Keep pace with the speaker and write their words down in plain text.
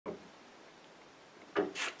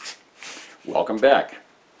Welcome back.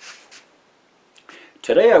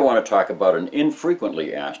 Today I want to talk about an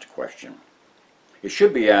infrequently asked question. It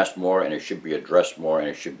should be asked more, and it should be addressed more, and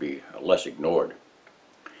it should be less ignored.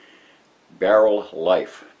 Barrel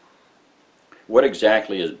life. What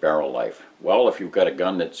exactly is barrel life? Well, if you've got a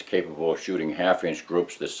gun that's capable of shooting half-inch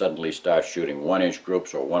groups that suddenly starts shooting 1-inch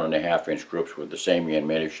groups or 1.5-inch groups with the same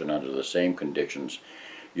ammunition under the same conditions,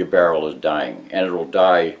 your barrel is dying. And it will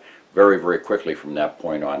die very, very quickly from that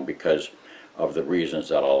point on because of the reasons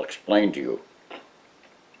that I'll explain to you.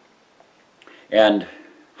 And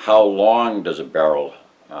how long does a barrel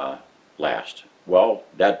last? Well,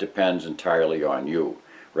 that depends entirely on you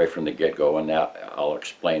right from the get-go, and I'll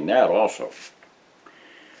explain that also.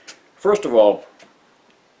 First of all,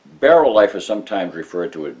 barrel life is sometimes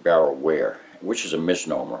referred to as barrel wear, which is a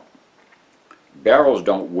misnomer. Barrels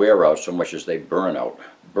don't wear out so much as they burn out.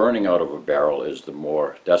 Burning out of a barrel is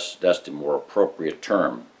that's the more appropriate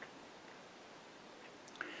term.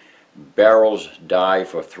 Barrels die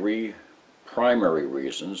for 3 primary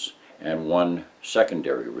reasons and 1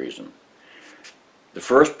 secondary reason. The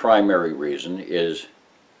first primary reason is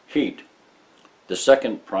heat. The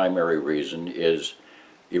second primary reason is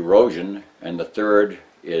erosion, and the third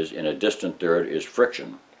is, in a distant third, is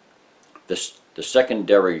friction. The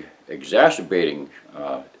secondary exacerbating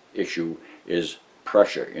issue is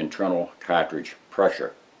pressure, internal cartridge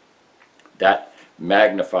pressure. That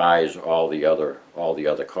magnifies all the other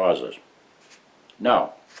causes.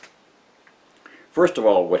 Now, first of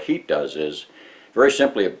all, what heat does is, very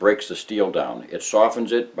simply, it breaks the steel down. It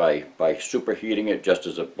softens it by superheating it, just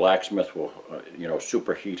as a blacksmith will,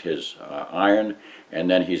 superheat his iron, and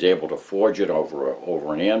then he's able to forge it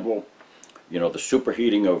over an anvil. The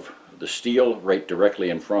superheating of the steel right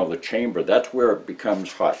directly in front of the chamber, that's where it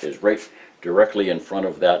becomes hot, is right directly in front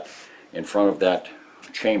of that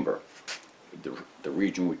chamber. The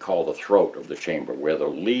region we call the throat of the chamber, where the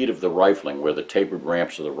lead of the rifling, where the tapered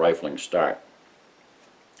ramps of the rifling start.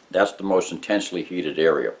 That's the most intensely heated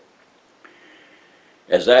area.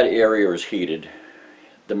 As that area is heated,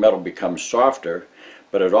 the metal becomes softer,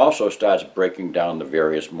 but it also starts breaking down the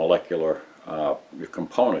various molecular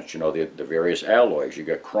components, the various alloys. You've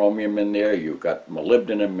got chromium in there, you've got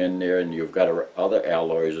molybdenum in there, and you've got other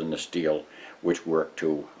alloys in the steel which work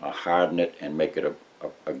to harden it and make it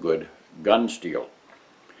a good gun steel.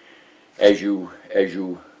 As you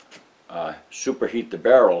superheat the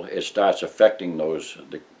barrel, it starts affecting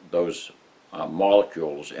those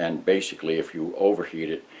molecules, and basically if you overheat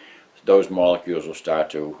it, those molecules will start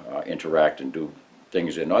to interact and do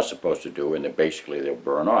things they're not supposed to do, and they'll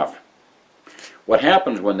burn off. What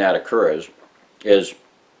happens when that occurs is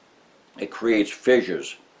it creates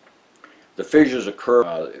fissures. The fissures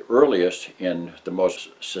occur earliest in the most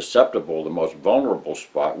susceptible, the most vulnerable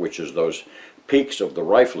spot, which is those peaks of the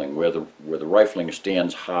rifling, where the rifling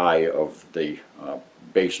stands high of the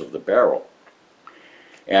base of the barrel.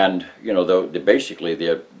 And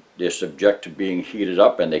they're subject to being heated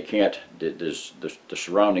up, and they can't. The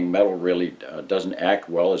surrounding metal really doesn't act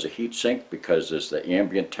well as a heat sink, because as the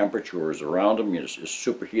ambient temperature is around them, it's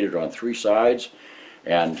superheated on 3 sides,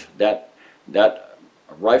 and that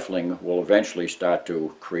rifling will eventually start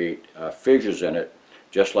to create fissures in it,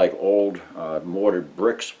 just like old mortared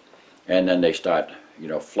bricks, and then they start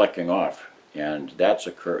flecking off, and that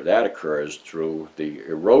occurs through the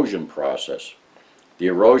erosion process. The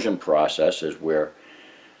erosion process is where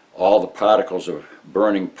all the particles of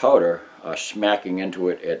burning powder are smacking into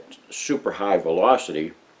it at super high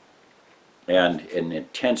velocity and in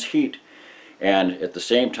intense heat, and at the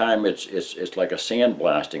same time it's like a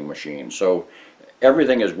sandblasting machine. So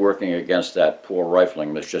everything is working against that poor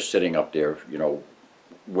rifling that's just sitting up there,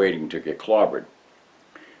 waiting to get clobbered.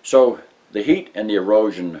 So the heat and the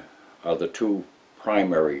erosion are the 2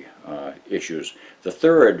 primary issues. The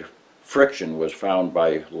third, friction, was found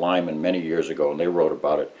by Lyman many years ago, and they wrote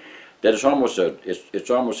about it, that it's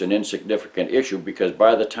almost an insignificant issue, because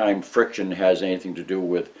by the time friction has anything to do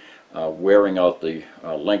with wearing out the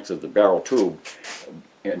length of the barrel tube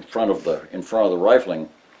in front of the rifling,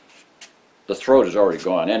 the throat is already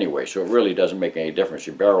gone anyway, so it really doesn't make any difference.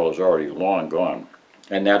 Your barrel is already long gone,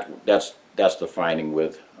 and that's the finding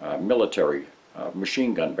with military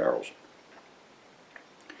machine gun barrels.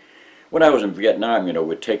 When I was in Vietnam,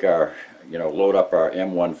 we'd take load up our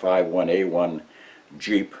M151A1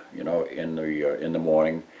 Jeep, in the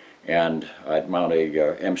morning, and I'd mount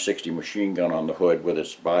a M60 machine gun on the hood with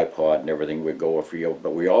its bipod and everything. We'd go afield,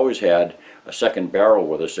 but we always had a second barrel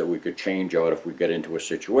with us that we could change out if we get into a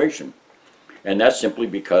situation. And that's simply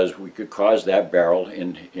because we could cause that barrel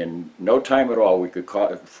in no time at all. We could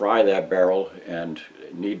fry that barrel and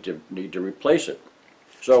need to replace it.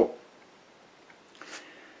 So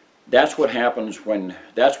That's what happens when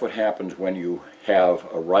you have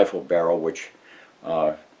a rifle barrel which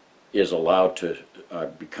is allowed to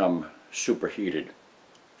become superheated.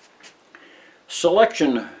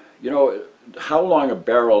 Selection, how long a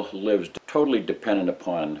barrel lives totally dependent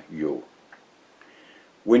upon you.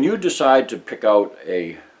 When you decide to pick out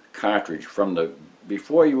a cartridge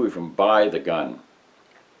before you even buy the gun,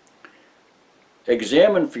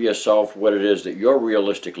 examine for yourself what it is that you're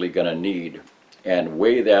realistically going to need and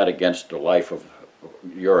weigh that against the life of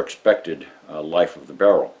your expected life of the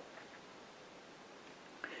barrel.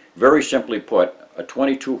 Very simply put, a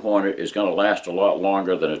 .22 Hornet is going to last a lot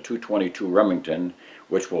longer than a .222 Remington,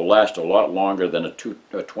 which will last a lot longer than a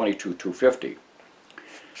 .22 250.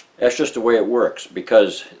 That's just the way it works,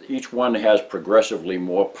 because each one has progressively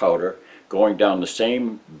more powder going down the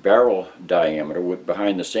same barrel diameter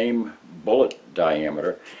behind the same bullet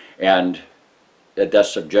diameter, and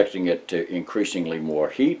that's subjecting it to increasingly more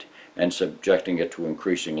heat and subjecting it to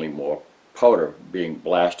increasingly more powder being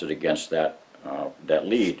blasted against that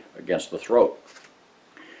lead, against the throat.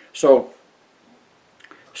 So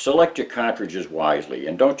select your cartridges wisely,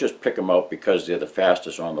 and don't just pick them out because they're the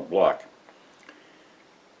fastest on the block.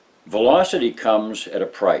 Velocity comes at a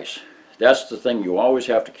price. That's the thing you always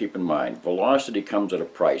have to keep in mind. Velocity comes at a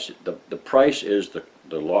price. The price is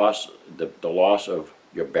the loss of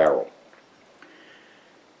your barrel.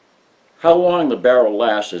 How long the barrel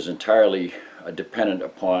lasts is entirely dependent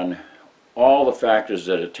upon all the factors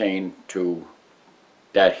that attain to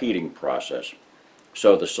that heating process.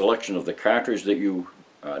 So the selection of the cartridge that you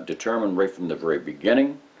determine right from the very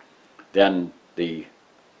beginning, then the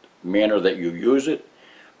manner that you use it.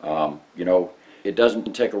 It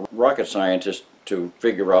doesn't take a rocket scientist to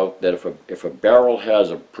figure out that if a barrel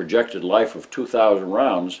has a projected life of 2,000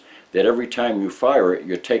 rounds, that every time you fire it,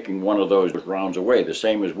 you're taking one of those rounds away. The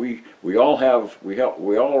same as we all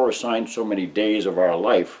are assigned so many days of our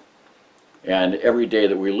life, and every day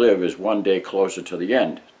that we live is one day closer to the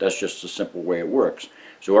end. That's just the simple way it works.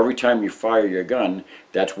 So every time you fire your gun,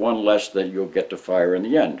 that's one less that you'll get to fire in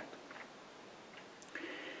the end.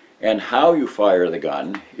 And how you fire the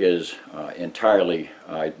gun is entirely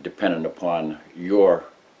dependent upon your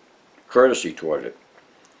courtesy toward it.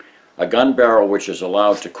 A gun barrel which is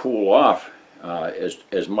allowed to cool off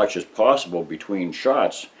as much as possible between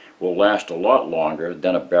shots will last a lot longer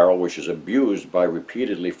than a barrel which is abused by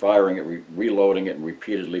repeatedly firing it, reloading it, and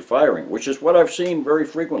repeatedly firing, which is what I've seen very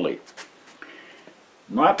frequently.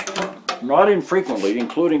 Not infrequently,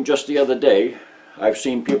 including just the other day, I've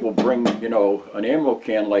seen people bring, an ammo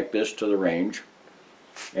can like this to the range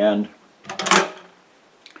and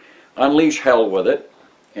unleash hell with it,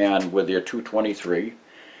 and with their .223,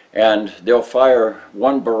 and they'll fire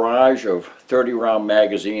one barrage of 30-round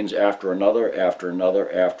magazines after another, after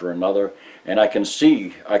another, after another, and I can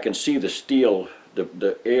see the steel,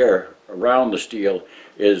 the air around the steel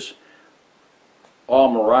is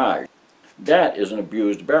all mirage. That is an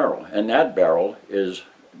abused barrel, and that barrel is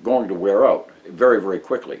going to wear out very, very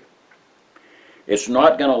quickly. It's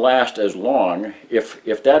not going to last as long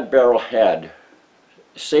if that barrel had,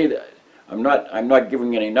 say that, I'm not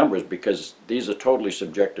giving any numbers because these are totally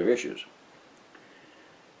subjective issues.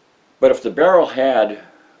 But if the barrel had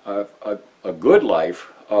a good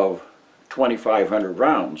life of 2,500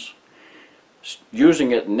 rounds,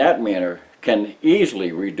 using it in that manner can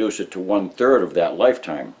easily reduce it to 1/3 of that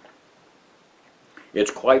lifetime.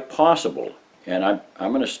 It's quite possible, and I'm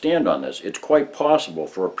going to stand on this, it's quite possible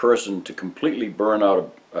for a person to completely burn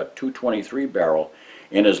out a .223 barrel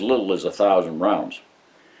in as little as 1,000 rounds.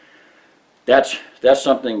 That's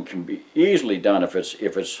something that can be easily done if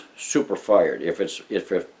it's super fired, if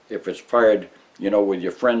it's fired, with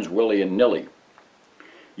your friends Willie and Nilly.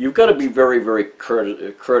 You've got to be very, very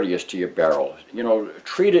courteous to your barrel.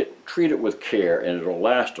 Treat it with care, and it'll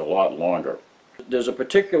last a lot longer. There's a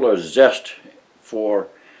particular zest for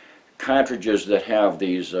cartridges that have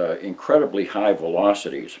these incredibly high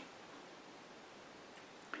velocities.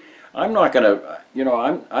 I'm not going to,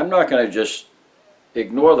 I'm not going to just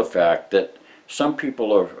ignore the fact that some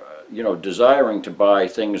people are, desiring to buy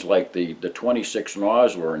things like the 26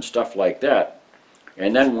 Nosler and stuff like that,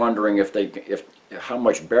 and then wondering how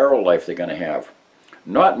much barrel life they're going to have.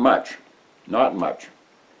 Not much, not much.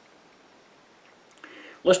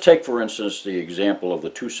 Let's take, for instance, the example of the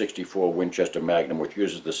 .264 Winchester Magnum, which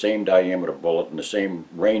uses the same diameter bullet and the same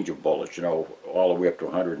range of bullets, all the way up to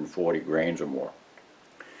 140 grains or more.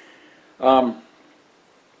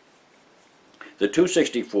 The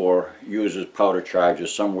 .264 uses powder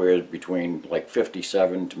charges somewhere between like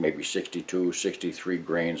 57 to maybe 62, 63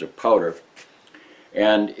 grains of powder,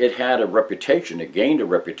 and it had a reputation, it gained a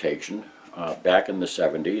reputation back in the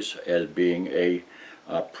 70s as being a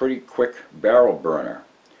pretty quick barrel burner.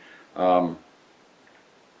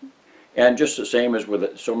 And just the same as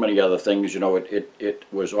with so many other things, you know, it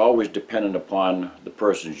was always dependent upon the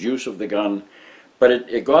person's use of the gun, but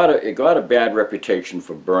it got a bad reputation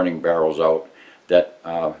for burning barrels out that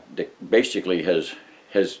basically has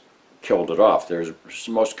killed it off.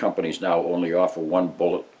 Most companies now only offer one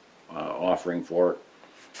bullet offering for it,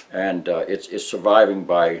 and it's surviving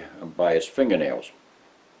by its fingernails.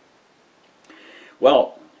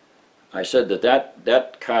 Well, I said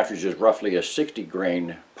that cartridge is roughly a 60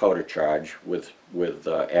 grain powder charge with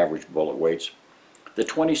average bullet weights. The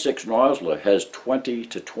 26 Nosler has 20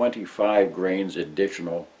 to 25 grains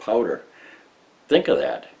additional powder. Think of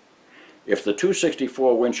that. If the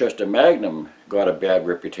 264 Winchester Magnum got a bad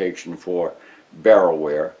reputation for barrel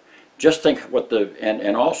wear, just think what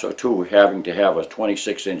and also too having to have a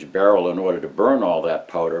 26-inch barrel in order to burn all that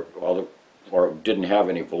powder, or didn't have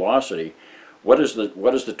any velocity. What does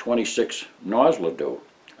the 26 Nosler do?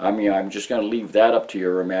 I mean, I'm just going to leave that up to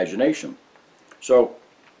your imagination. So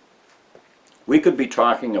we could be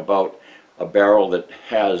talking about a barrel that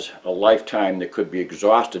has a lifetime that could be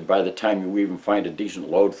exhausted by the time you even find a decent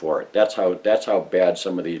load for it. That's how bad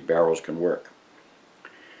some of these barrels can work.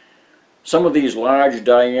 Some of these large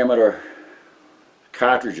diameter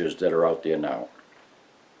cartridges that are out there now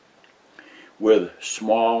with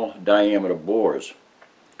small diameter bores,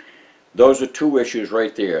 those are two issues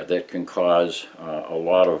right there that can cause a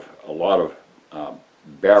lot of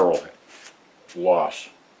barrel loss.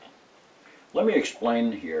 Let me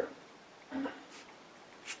explain here.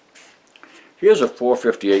 Here's a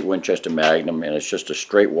 .458 Winchester Magnum, and it's just a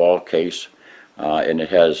straight wall case, and it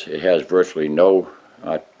has virtually no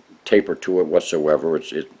taper to it whatsoever.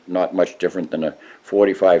 It's not much different than a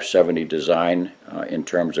 4570 design in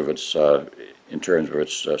terms of its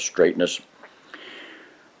straightness.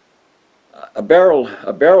 A barrel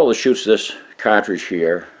that shoots this cartridge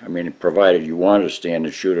here, I mean, provided you wanted to stand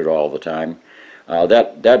and shoot it all the time,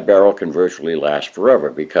 that barrel can virtually last forever,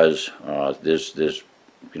 because there's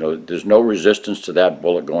no resistance to that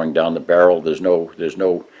bullet going down the barrel. There's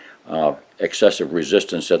no excessive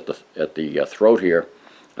resistance at the throat here.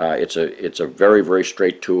 It's a very, very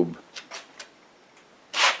straight tube.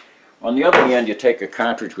 On the other hand, you take a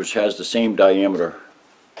cartridge which has the same diameter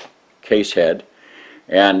case head,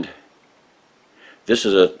 and this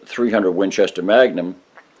is a 300 Winchester Magnum.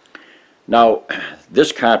 Now,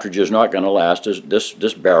 this cartridge is not going to last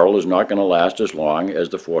this barrel is not going to last as long as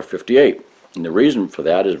the .458, and the reason for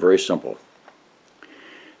that is very simple.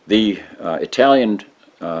 The Italian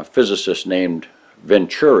physicist named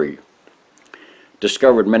Venturi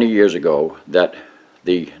discovered many years ago that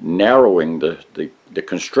the narrowing, the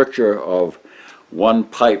constrictor of one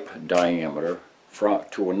pipe diameter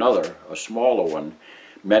to another, a smaller one,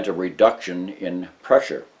 meant a reduction in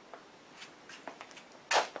pressure.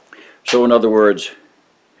 So in other words,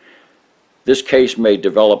 this case may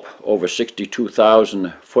develop over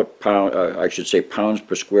 62,000 pounds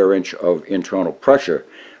per square inch of internal pressure,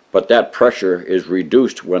 but that pressure is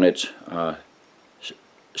reduced when it's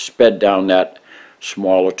sped down that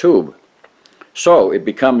smaller tube. So it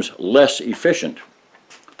becomes less efficient.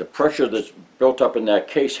 The pressure that's built up in that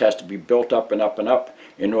case has to be built up and up and up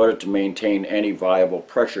in order to maintain any viable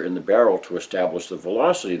pressure in the barrel to establish the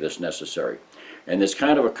velocity that's necessary. And there's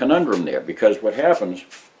kind of a conundrum there, because what happens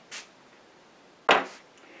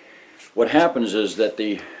is that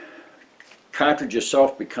the cartridge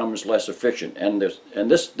itself becomes less efficient, and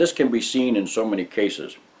this can be seen in so many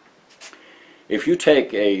cases. If you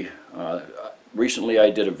take recently I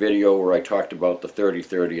did a video where I talked about the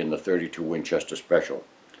 30-30 and the 32 Winchester Special.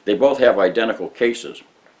 They both have identical cases,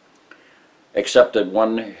 except that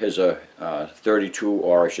one is a 32,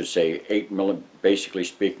 or I should say 8mm, basically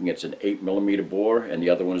speaking it's an 8mm bore, and the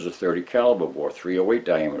other one is a 30 caliber bore, 308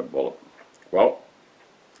 diameter bullet. Well,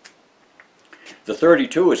 the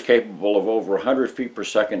 32 is capable of over 100 feet per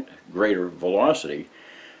second greater velocity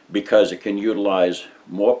because it can utilize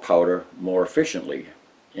more powder more efficiently,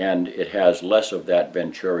 and it has less of that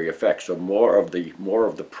Venturi effect. So more of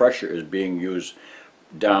the pressure is being used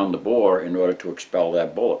down the bore in order to expel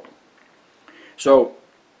that bullet. So,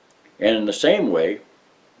 and in the same way,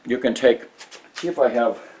 you can take, see if I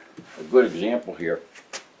have a good example here.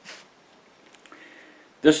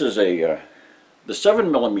 This is the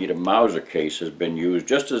 7mm Mauser case has been used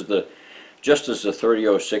just as the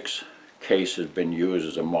 3006 case has been used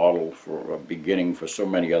as a model for a beginning for so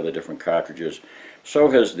many other different cartridges.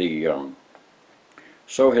 So has the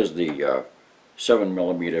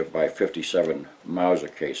 7mm by 57 Mauser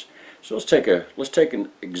case. So let's take an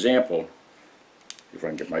example if I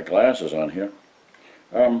can get my glasses on here.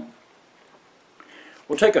 We'll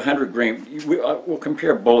take 100 grain, we'll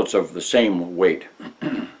compare bullets of the same weight.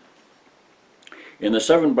 In the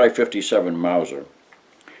 7x57 Mauser,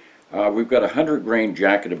 we've got a 100 grain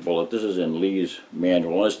jacketed bullet. This is in Lee's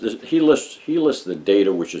manual. He lists the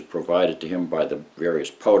data which is provided to him by the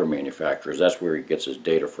various powder manufacturers. That's where he gets his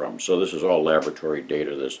data from. So this is all laboratory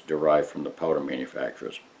data that's derived from the powder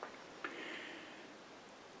manufacturers.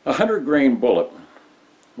 A 100 grain bullet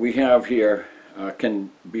we have here can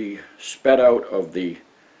be sped out of the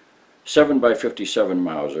 7x57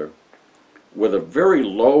 Mauser with a very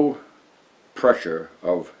low pressure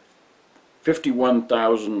of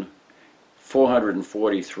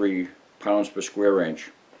 51,443 pounds per square inch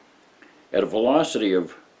at a velocity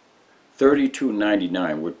of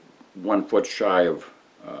 3299, with 1 foot shy of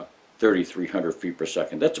 3,300 feet per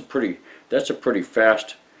second. That's a pretty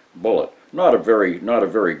fast bullet. Not a very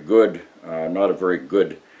good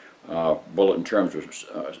bullet in terms of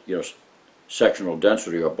sectional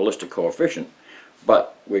density or ballistic coefficient,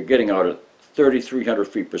 but we're getting out at 3,300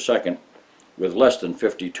 feet per second with less than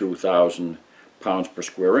 52,000 pounds per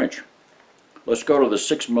square inch. Let's go to the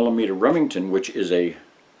 6mm Remington, which is a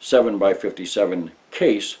 7x57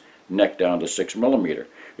 case, neck down to 6mm.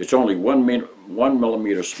 It's only 1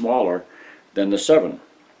 millimeter smaller than the 7.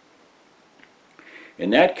 In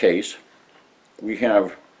that case, we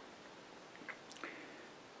have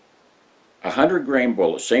a 100 grain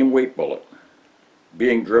bullet, same weight bullet,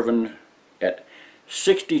 being driven at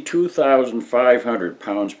 62,500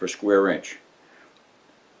 pounds per square inch.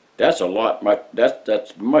 That's a lot.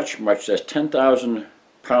 That's much. That's 10,000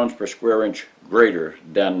 pounds per square inch greater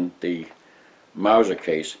than the Mauser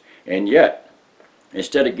case, and yet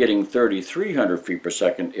instead of getting 3,300 feet per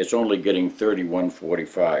second, it's only getting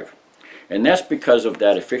 3,145, and that's because of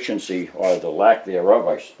that efficiency or the lack thereof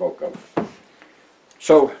I spoke of.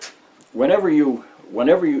 So whenever you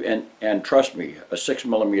and trust me, a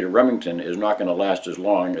 6mm Remington is not going to last as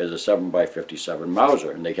long as a 7x57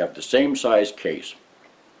 Mauser, and they have the same size case.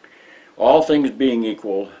 All things being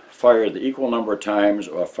equal, fired the equal number of times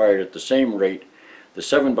or fired at the same rate, the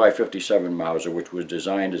 7x57 Mauser, which was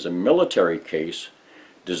designed as a military case,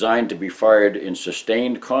 designed to be fired in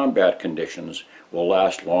sustained combat conditions, will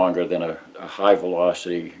last longer than a high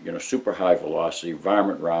velocity, super high velocity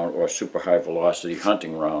varmint round or super high velocity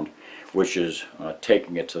hunting round, which is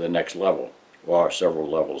taking it to the next level or several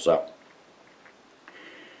levels up.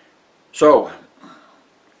 So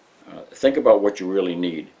think about what you really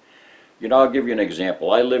need. I'll give you an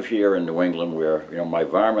example. I live here in New England where, my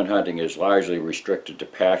varmint hunting is largely restricted to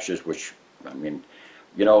patches, which,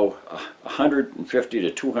 150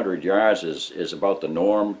 to 200 yards is about the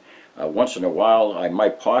norm. Once in a while, I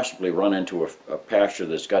might possibly run into a pasture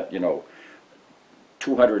that's got,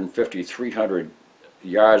 250, 300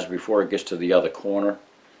 yards before it gets to the other corner.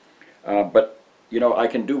 But I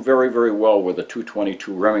can do very, very well with a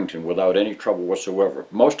 222 Remington without any trouble whatsoever.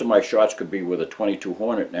 Most of my shots could be with a 22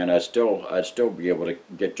 Hornet, and I'd still be able to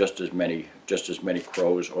get just as many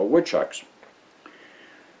crows or woodchucks.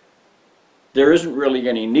 There isn't really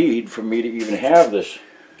any need for me to even have this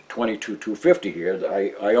 22-250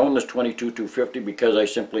 here. I own this 22-250 because I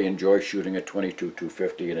simply enjoy shooting a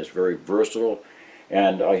 22-250, and it's very versatile,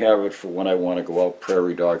 and I have it for when I want to go out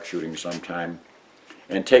prairie dog shooting sometime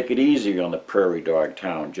and take it easy on the prairie dog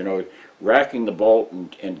towns. Racking the bolt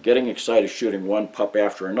and getting excited shooting one pup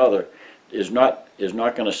after another is not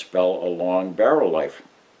going to spell a long barrel life.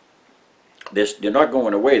 They're not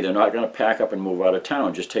going away. They're not going to pack up and move out of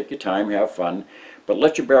town. Just take your time, have fun, but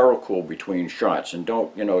let your barrel cool between shots, and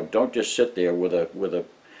don't just sit there with a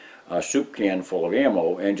soup can full of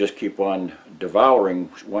ammo and just keep on devouring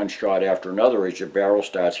one shot after another as your barrel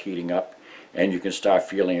starts heating up and you can start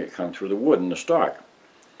feeling it come through the wood in the stock.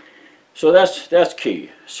 So that's key.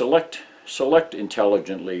 Select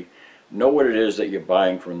intelligently. Know what it is that you're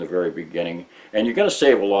buying from the very beginning, and you're going to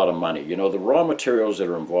save a lot of money. The raw materials that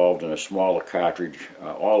are involved in a smaller cartridge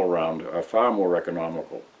all around are far more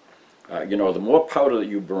economical. The more powder that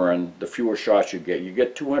you burn, the fewer shots you get. You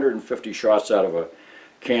get 250 shots out of a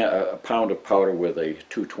pound of powder with a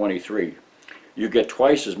 223. You get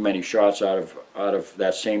twice as many shots out of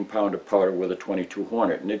that same pound of powder with a 22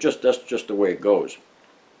 Hornet, and that's just the way it goes.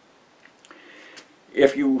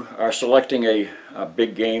 If you are selecting a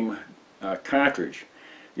big game cartridge,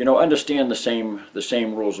 understand the same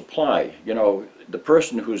rules apply. The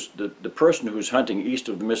person who's hunting east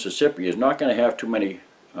of the Mississippi is not going to have too many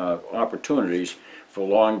opportunities for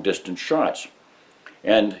long distance shots.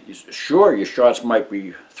 And sure, your shots might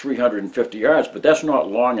be 350 yards, but that's not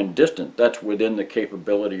long and distant. That's within the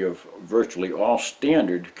capability of virtually all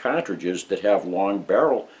standard cartridges that have long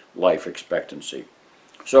barrel life expectancy.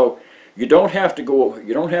 So you don't have to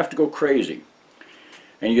go crazy,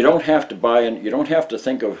 and you don't have to buy, and you don't have to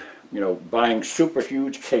think of, buying super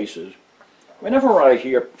huge cases. Whenever I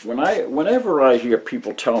hear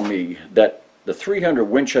people tell me that the .300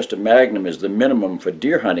 Winchester Magnum is the minimum for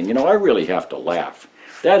deer hunting, I really have to laugh.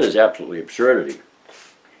 That is absolutely absurdity.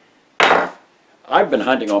 I've been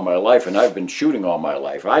hunting all my life and I've been shooting all my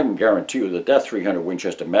life. I can guarantee you that that .300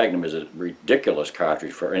 Winchester Magnum is a ridiculous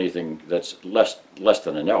cartridge for anything that's less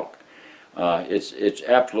than an elk. It's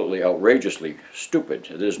absolutely outrageously stupid.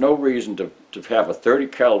 There's no reason to have a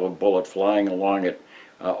 .30 caliber bullet flying along at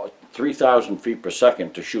 3,000 feet per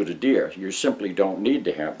second to shoot a deer. You simply don't need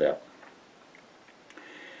to have that.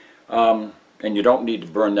 And you don't need to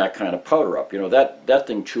burn that kind of powder up. That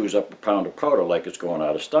thing chews up a pound of powder like it's going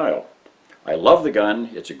out of style. I love the gun.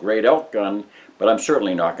 It's a great elk gun, but I'm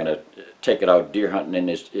certainly not going to take it out deer hunting, and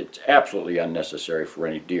it's absolutely unnecessary for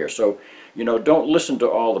any deer. So, don't listen to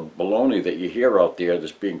all the baloney that you hear out there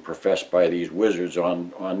that's being professed by these wizards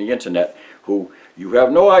on the internet, who you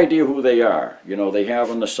have no idea who they are. They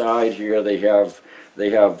have on the side here, they have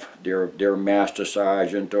their master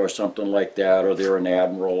sergeant or something like that, or they're an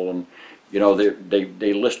admiral, and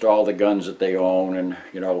they list all the guns that they own, and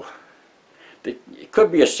it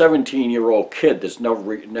could be a 17-year-old kid that's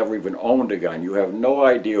never even owned a gun. You have no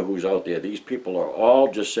idea who's out there. These people are all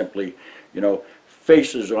just simply,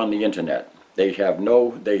 faces on the internet. They have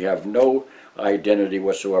no identity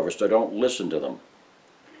whatsoever. So don't listen to them.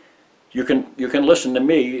 You can listen to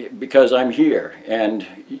me because I'm here, and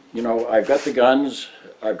I've got the guns,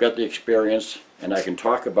 I've got the experience, and I can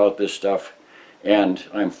talk about this stuff, and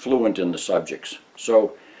I'm fluent in the subjects.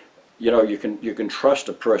 So you can trust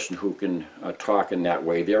a person who can talk in that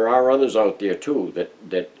way. There are others out there too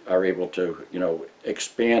that are able to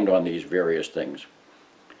expand on these various things.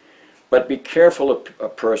 But be careful of a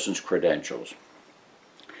person's credentials.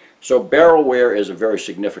 So barrel wear is a very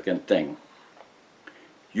significant thing.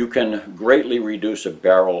 You can greatly reduce a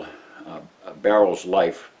barrel's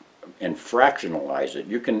life and fractionalize it.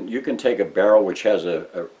 You can take a barrel which has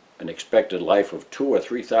an expected life of 2,000 or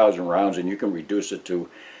 3,000 rounds, and you can reduce it to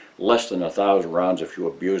less than 1,000 rounds if you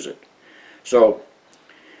abuse it. So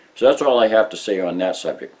that's all I have to say on that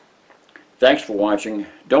subject. Thanks for watching.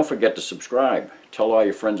 Don't forget to subscribe. Tell all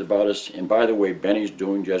your friends about us. And by the way, Benny's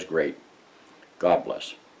doing just great. God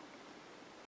bless.